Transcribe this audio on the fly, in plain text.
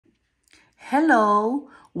Hello,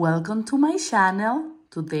 welcome to my channel.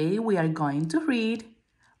 Today we are going to read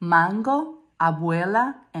Mango,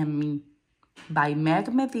 Abuela, and Me by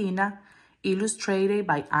Meg Medina, illustrated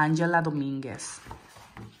by Dominguez.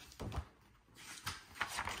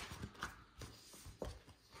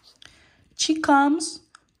 She comes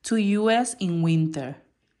to US in winter,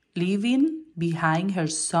 living behind her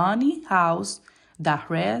sunny house that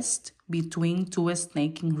rests between two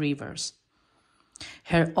snaking rivers.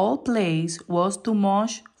 Her old place was too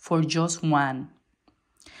much for just one.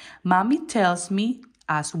 Mommy tells me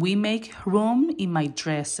as we make room in my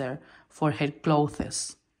dresser for her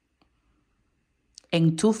clothes.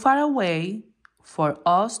 And too far away for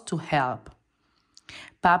us to help.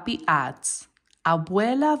 Papi adds,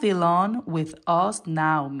 Abuela belongs with us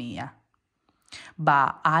now, Mia.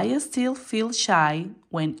 But I still feel shy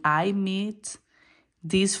when I meet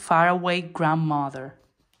this faraway grandmother.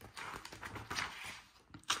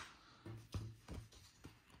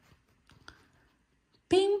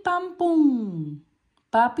 Ping pam boom!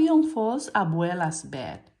 Papi unfolds Abuela's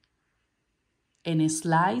bed and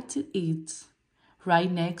slides it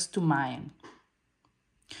right next to mine.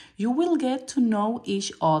 You will get to know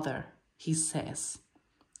each other, he says.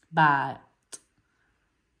 But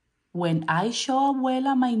when I show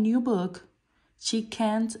Abuela my new book, she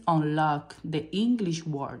can't unlock the English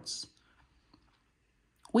words.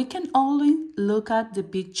 We can only look at the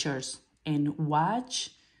pictures and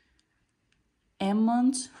watch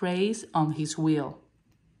Emmons race on his wheel.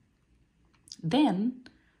 Then,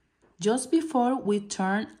 just before we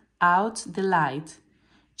turn out the light,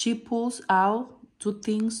 she pulls out two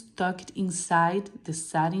things tucked inside the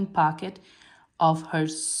satin pocket of her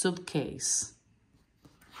suitcase.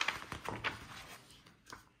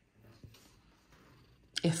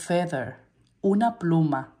 A feather, una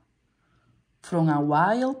pluma, from a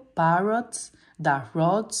wild parrot that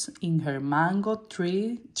rots in her mango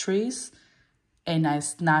trees, and a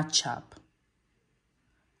snapshot,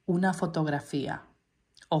 una fotografía,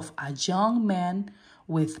 of a young man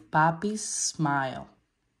with Papi's smile.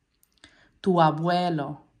 Tu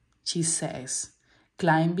abuelo, she says,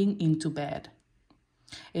 climbing into bed.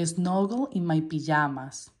 Snuggle in my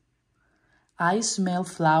pajamas. I smell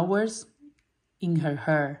flowers in her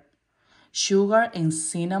hair, sugar and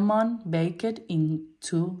cinnamon baked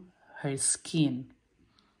into her skin.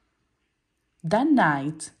 That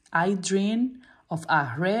night, I dreamed of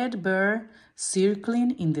a red bird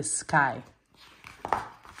circling in the sky.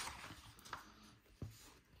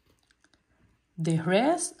 The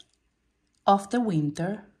rest of the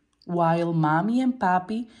winter, while Mommy and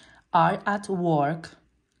Papi are at work,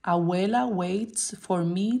 Abuela waits for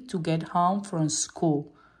me to get home from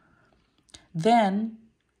school. Then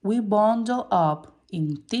we bundle up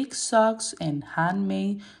in thick socks and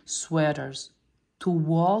handmade sweaters to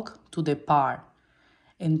walk to the park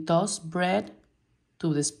and toss bread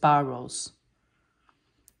to the sparrows.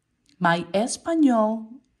 My Espanol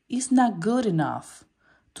is not good enough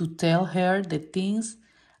to tell her the things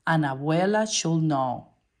an abuela should know,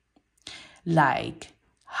 like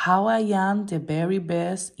how I am the very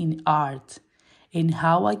best in art and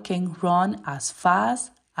how I can run as fast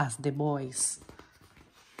as the boys.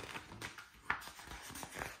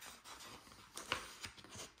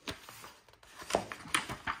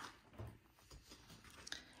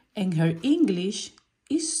 And her English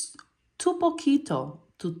is too poquito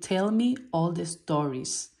to tell me all the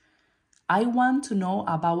stories. I want to know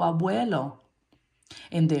about Abuelo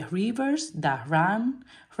and the rivers that ran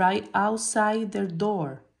right outside their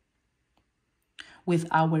door. With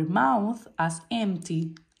our mouth as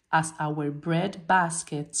empty as our bread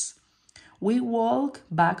baskets, we walk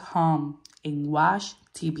back home and watch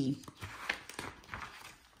TV.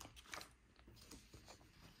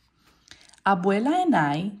 Abuela and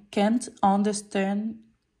I can't understand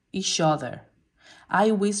each other. I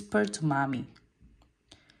whisper to Mommy.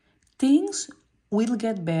 Things will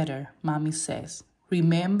get better, Mommy says.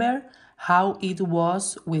 Remember how it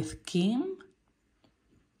was with Kim?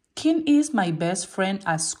 Kim is my best friend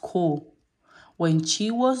at school. When she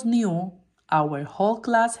was new, our whole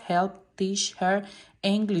class helped teach her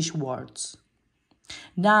English words.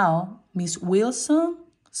 Now, Miss Wilson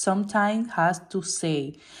sometimes has to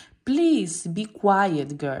say, "Please be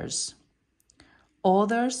quiet, girls."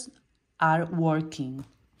 Others are working.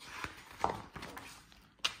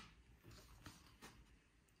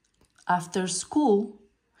 After school,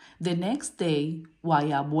 the next day,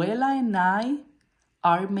 while Abuela and I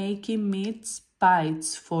are making meat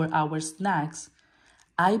pies for our snacks,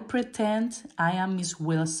 I pretend I am Miss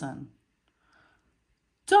Wilson.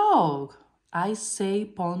 "Dog," I say,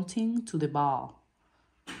 pointing to the ball.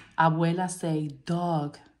 Abuela say,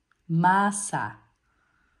 "Dog." Masa.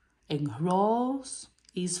 And Rose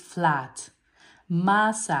is flat.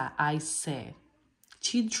 Masa, I said.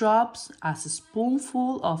 She drops a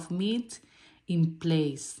spoonful of meat in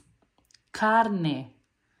place. Carne.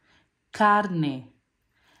 Carne.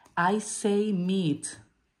 I say meat.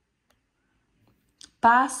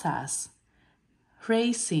 Pasas.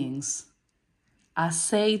 Raisins.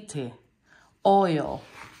 Aceite. Oil.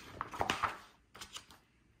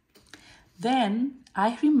 Then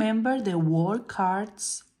I remember the word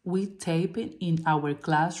cards we taped in our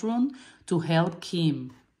classroom to help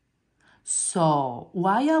Kim. So,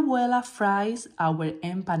 why Abuela fries our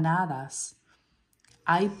empanadas?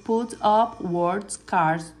 I put up word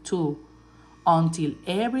cards too, until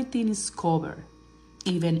everything is covered,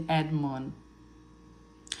 even Edmund.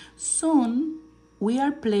 Soon, we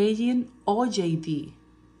are playing OJD,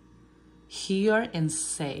 hear and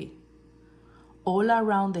say, all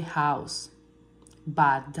around the house.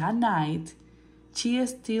 But that night, she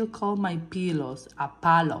still called my pillows a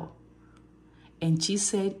palo, and she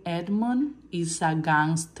said Edmund is a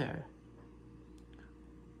gangster.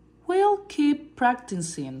 We'll keep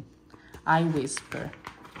practicing, I whisper.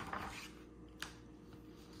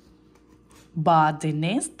 But the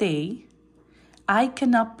next day, I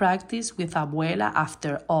cannot practice with Abuela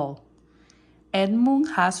after all.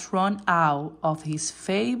 Edmund has run out of his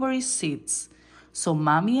favorite seats, so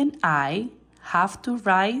Mommy and I have to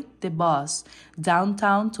ride the bus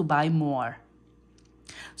downtown to buy more.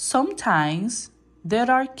 Sometimes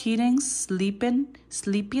there are kittens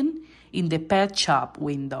sleeping in the pet shop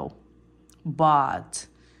window. But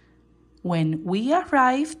when we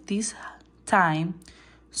arrive this time,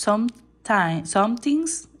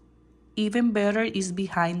 something's even better is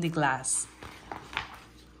behind the glass.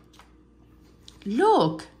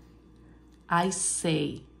 Look, I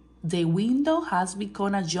say, the window has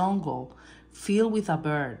become a jungle filled with a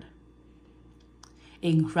bird.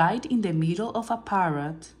 And right in the middle of a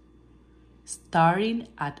parrot, staring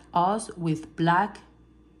at us with black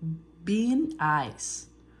bean eyes.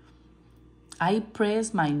 I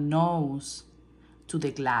press my nose to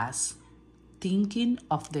the glass, thinking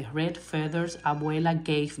of the red feathers Abuela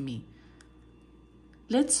gave me.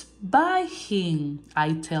 Let's buy him,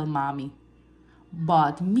 I tell Mommy.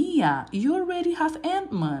 But Mia, you already have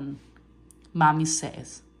Edmund, Mommy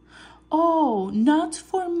says. Oh, not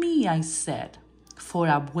for me, I said. For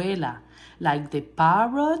Abuela, like the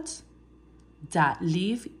parrots that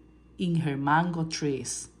live in her mango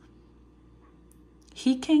trees.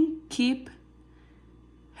 He can keep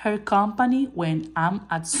her company when I'm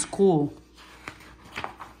at school.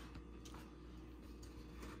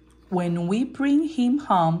 When we bring him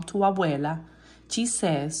home to Abuela, she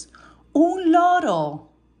says, Un loro,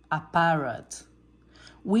 a parrot.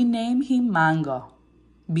 We name him Mango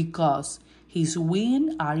because his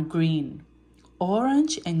wings are green,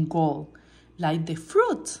 orange and gold, like the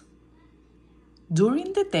fruit.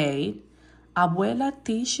 During the day, Abuela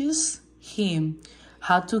teaches him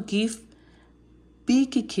how to give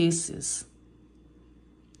big kisses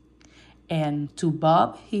and to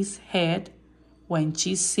bob his head when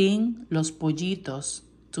she sings Los Pollitos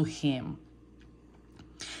to him.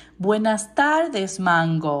 Buenas tardes,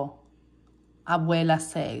 Mango, Abuela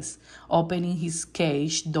says, opening his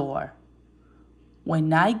cage door.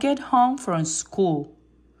 When I get home from school,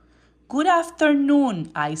 good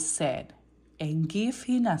afternoon, I said, and give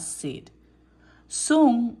him a seat.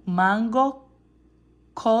 Soon, Mango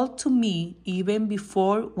called to me even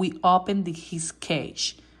before we opened his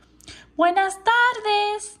cage. Buenas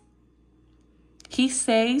tardes, he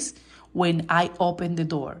says when I open the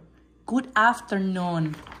door. Good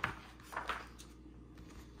afternoon.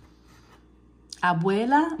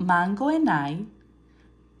 Abuela, Mango, and I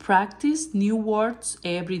practice new words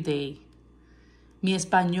every day. Mi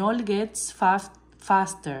español gets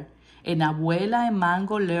faster, and Abuela and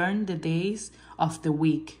Mango learn the days of the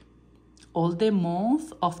week, all the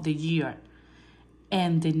months of the year,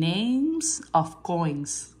 and the names of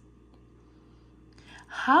coins.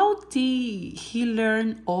 How did he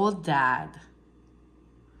learn all that?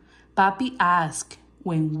 Papi asked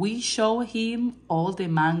when we show him all the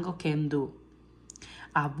Mango can do.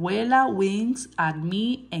 Abuela winks at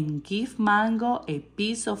me and gives Mango a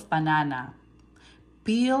piece of banana,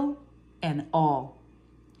 peel and all.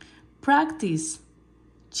 Practice,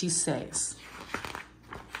 she says.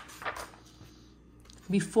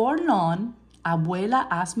 Before long, Abuela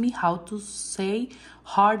asked me how to say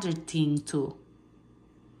harder things too,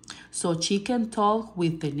 so she can talk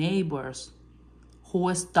with the neighbors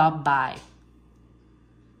who stop by.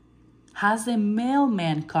 Has the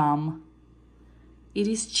mailman come? It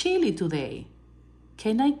is chilly today.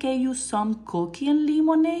 Can I get you some cookie and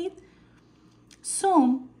lemonade?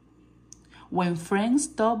 Soon, when friends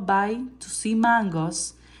stop by to see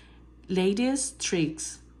Mango's latest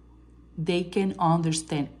tricks, they can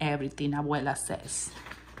understand everything, Abuela says.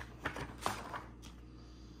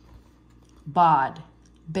 But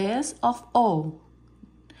best of all,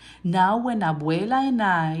 now when Abuela and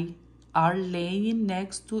I are laying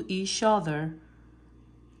next to each other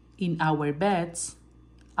in our beds,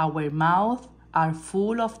 our mouths are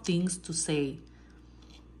full of things to say.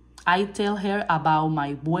 I tell her about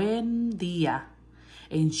my buen dia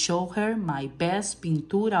and show her my best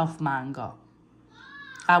pintura of mango.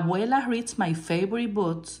 Abuela reads my favorite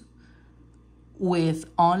books with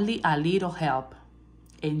only a little help,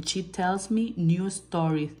 and she tells me new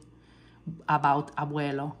stories about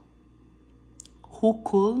Abuelo, who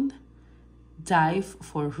could dive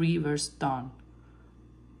for rivers done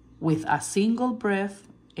with a single breath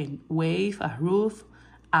and wave a roof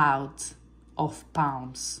out of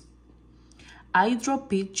palms. I draw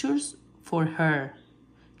pictures for her.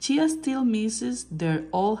 She still misses their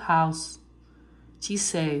old house, she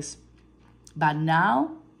says, but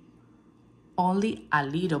now only a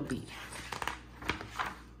little bit.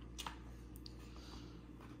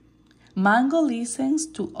 Mango listens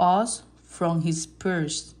to us from his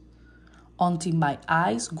perch until my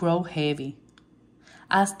eyes grow heavy.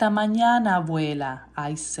 Hasta mañana, Abuela,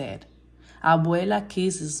 I said. Abuela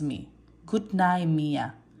kisses me. Good night,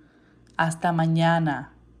 Mia. Hasta mañana.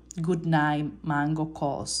 Good night, Mango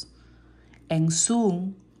calls. And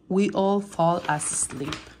soon we all fall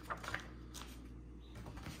asleep.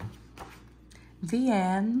 The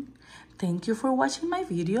end. Thank you for watching my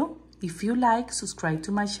video. If you like, subscribe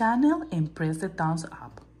to my channel and press the thumbs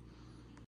up.